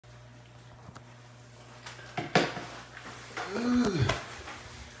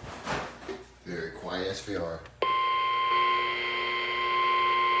Very quiet SVR.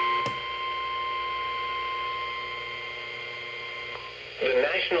 The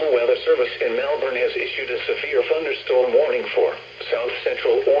National Weather Service in Melbourne has issued a severe thunderstorm warning for South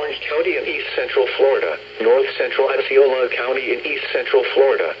Central Orange County and East Central Florida, North Central Osceola County and East Central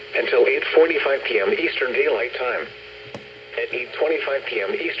Florida, until 8:45 p.m. Eastern Daylight Time. At 8:25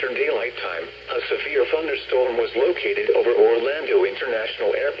 p.m. Eastern Daylight Time, a severe thunderstorm was located over Orlando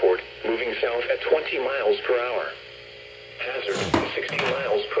International Airport, moving south at 20 miles per hour. Hazard, 60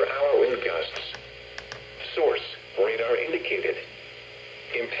 miles per hour wind gusts. Source, radar indicated.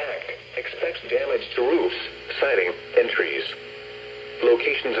 Impact, expects damage to roofs, siding, and trees.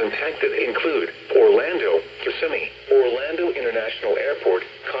 Locations impacted include Orlando, Kissimmee, Orlando International Airport,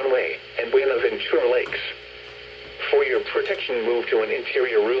 Conway, and Buenaventura Lakes. For your protection, move to an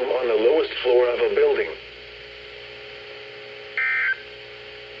interior room on the lowest floor of a building.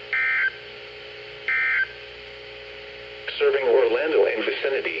 Serving Orlando and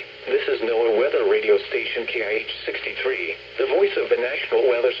vicinity, this is NOAA Weather Radio Station KIH 63, the voice of the National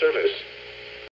Weather Service.